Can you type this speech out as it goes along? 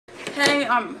Hey,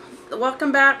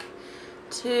 welcome back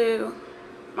to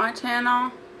my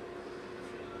channel.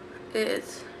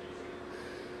 It's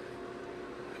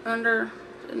under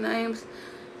the names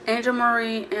Angel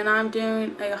Marie, and I'm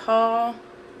doing a haul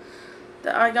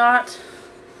that I got.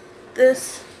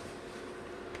 This,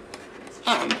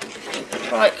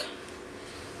 like,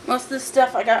 most of this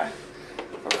stuff I got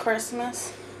for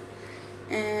Christmas,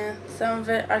 and some of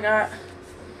it I got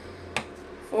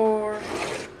for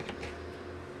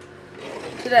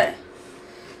today.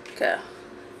 Okay.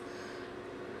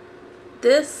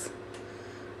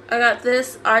 I got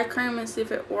this eye cream and see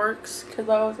if it works, because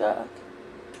I always got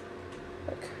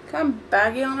like kind of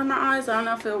baggy under my eyes. I don't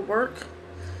know if it'll work,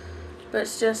 but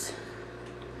it's just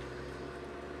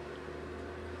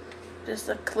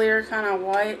a clear kind of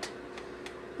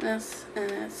whiteness,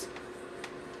 and it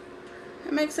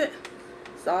makes it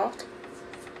soft.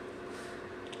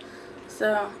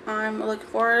 So I'm looking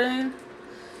forward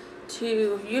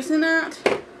to using that.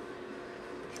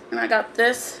 And I got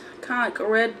this kind of like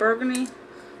a red burgundy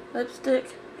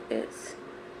lipstick. It's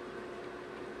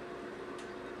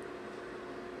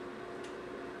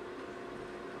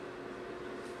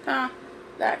kind of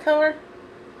that color.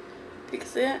 If you can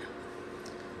see it,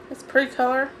 it's a pretty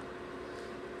color.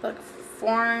 Like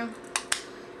foreign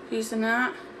using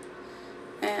that,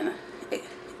 and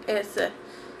it's a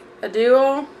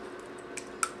duo.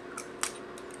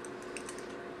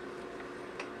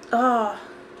 Oh,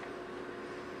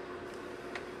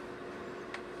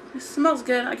 it smells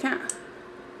good. I can't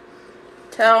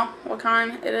tell what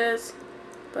kind it is,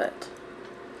 but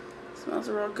it smells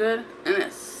real good. And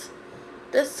it's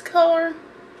this color.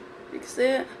 You can see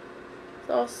it. It's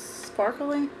all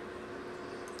sparkly.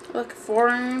 Looking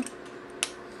forward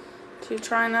to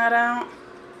trying that out.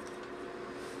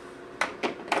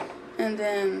 And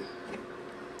then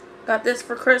got this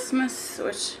for Christmas,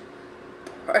 which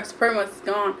it's pretty much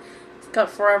gone. It's got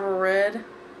Forever Red.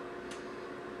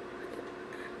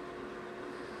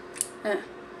 It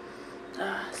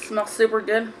smells super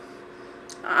good.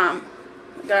 I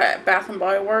got it at Bath and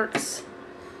Body Works,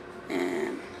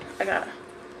 and I got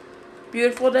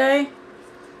Beautiful Day,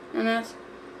 and it's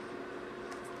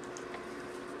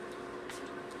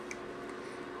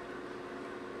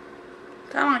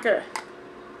kind of like a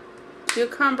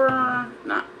cucumber,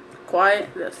 not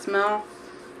quite. The smell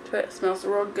to it smells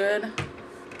real good.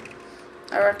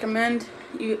 I recommend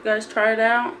you guys try it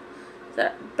out. It's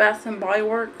at Bath and Body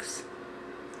Works.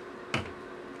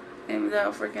 Even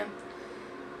though freaking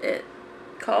it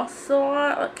costs a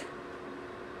lot, like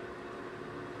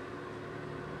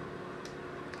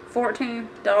 $14,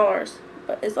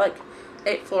 but it's like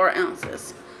 8 floor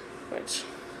ounces, which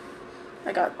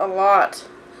I got a lot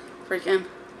freaking.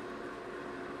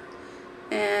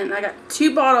 And I got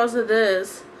 2 bottles of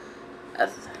this,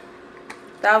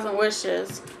 1,000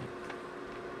 Wishes.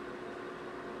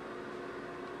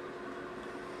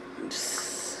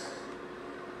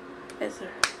 It's a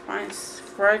nice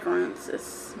fragrance. It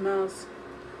smells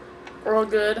real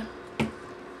good.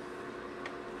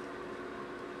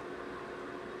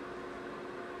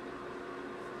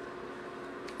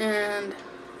 And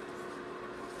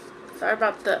sorry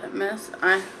about the mess.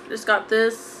 I just got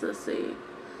this, let's see,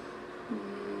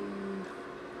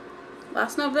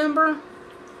 last November.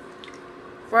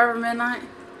 Forever Midnight.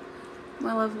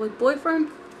 My lovely boyfriend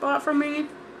bought for me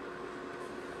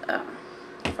for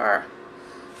our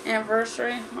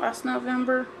anniversary last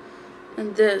November.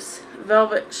 And this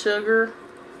Velvet Sugar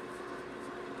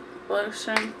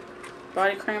lotion,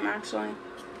 body cream actually.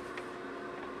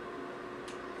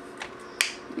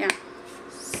 Yeah,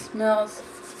 smells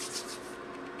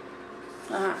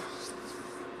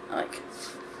like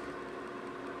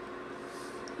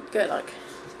good, like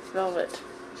velvet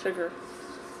sugar.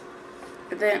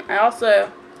 And then I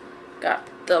also got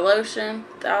the lotion,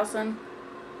 1,000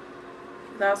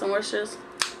 Wishes.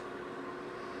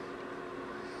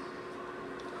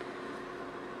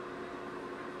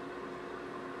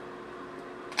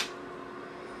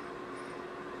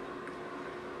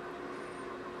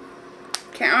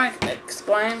 Can't really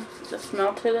explain the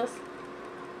smell to this.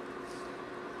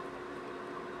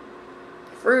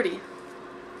 Fruity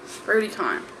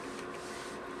kind.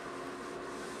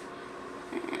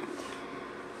 And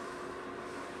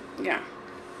yeah,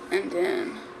 and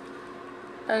then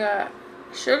I got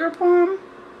Sugar Plum,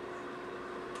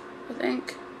 I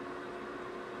think.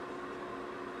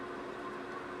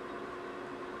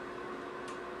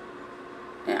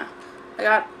 Yeah, I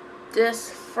got this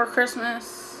for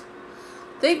Christmas,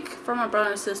 I think, for my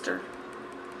brother and sister,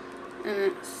 and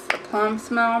it's a plum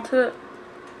smell to it.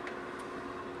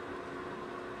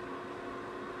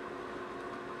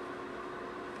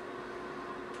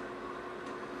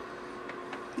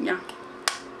 Yeah.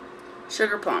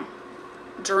 Sugar Plum.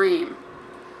 Dream.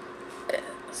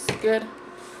 It's good.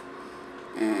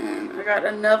 And I got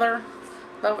another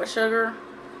Velvet Sugar.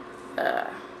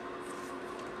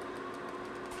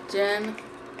 Gin.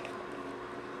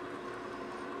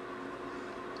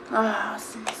 Ah, it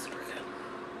smells super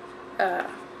good.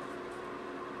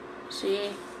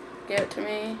 She gave it to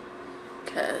me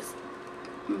because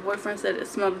my boyfriend said it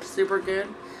smelled super good.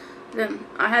 Then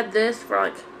I had this for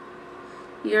like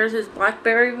years. Is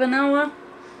Blackberry Vanilla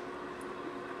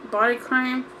body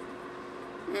cream,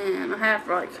 and I had it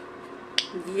for like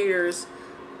years.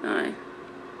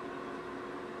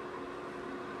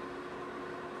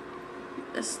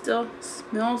 It still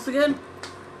smells good.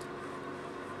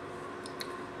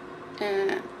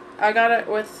 And I got it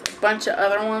with a bunch of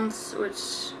other ones,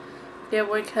 which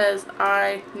because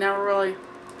I never really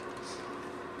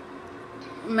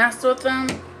messed with them.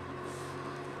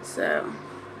 So,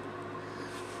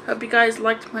 hope you guys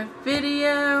liked my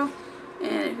video.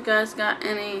 And if you guys got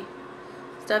any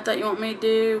stuff that you want me to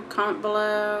do, comment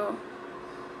below.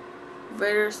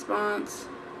 Video response.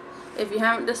 If you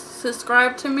haven't just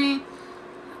subscribed to me,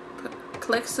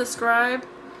 click subscribe.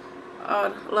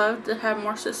 I'd love to have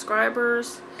more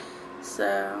subscribers.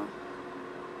 So,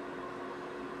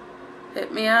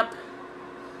 hit me up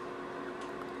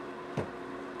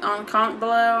on comment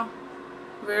below.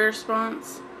 Video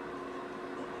response.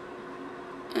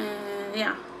 And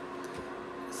yeah.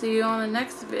 See you on the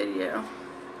next video.